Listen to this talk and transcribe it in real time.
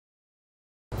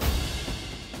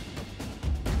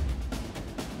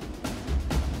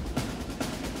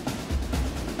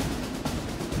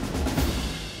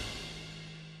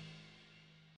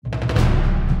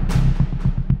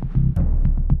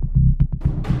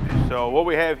So what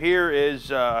we have here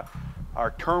is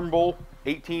our Turnbull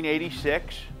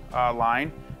 1886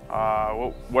 line.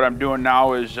 What I'm doing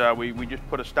now is we just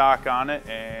put a stock on it,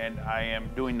 and I am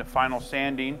doing the final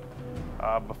sanding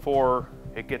before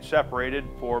it gets separated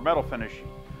for metal finishing.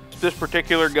 This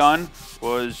particular gun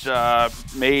was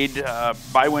made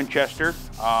by Winchester.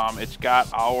 It's got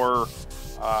our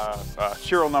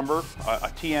serial number,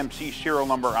 a TMC serial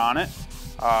number on it.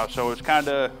 So it's kind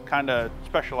of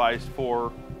specialized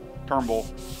for Turnbull.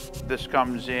 This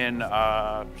comes in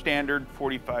standard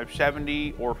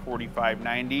 4570 or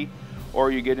 4590,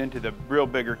 or you get into the real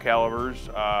bigger calibers,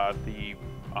 the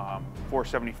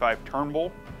 475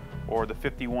 Turnbull or the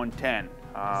 5110.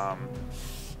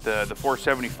 The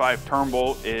 475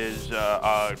 Turnbull is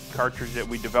a cartridge that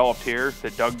we developed here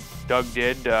that Doug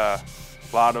did a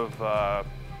lot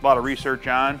of research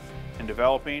on and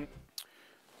developing.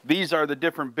 These are the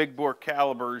different big bore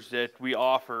calibers that we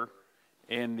offer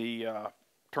in the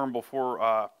Turnbull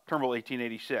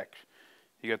 1886.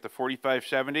 You got the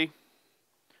 4570,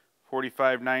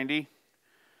 4590.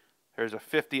 There's a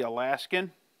 50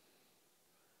 Alaskan,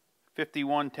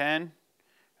 5110,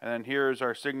 and then here's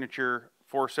our signature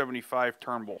 475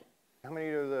 Turnbull. How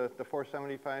many of the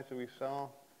 475s did we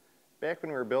sell? Back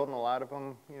when we were building a lot of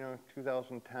them,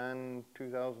 2010,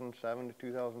 2007 to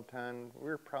 2010, we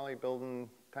were probably building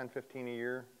 10, 15 a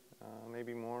year,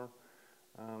 maybe more.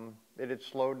 It had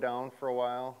slowed down for a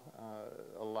while.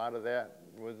 A lot of that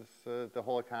was the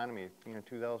whole economy.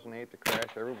 2008, the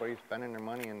crash, everybody's spending their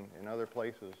money in other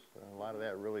places. A lot of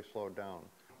that really slowed down.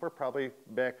 We're probably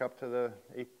back up to the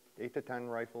 8 to 10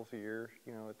 rifles a year.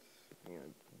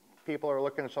 People are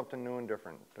looking at something new and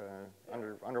different.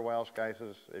 Under Wild Skies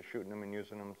is shooting them and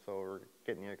using them, so we're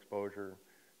getting the exposure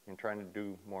and trying to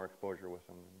do more exposure with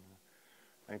them.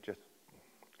 And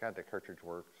God, the cartridge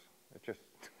works.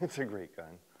 It's a great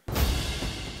gun.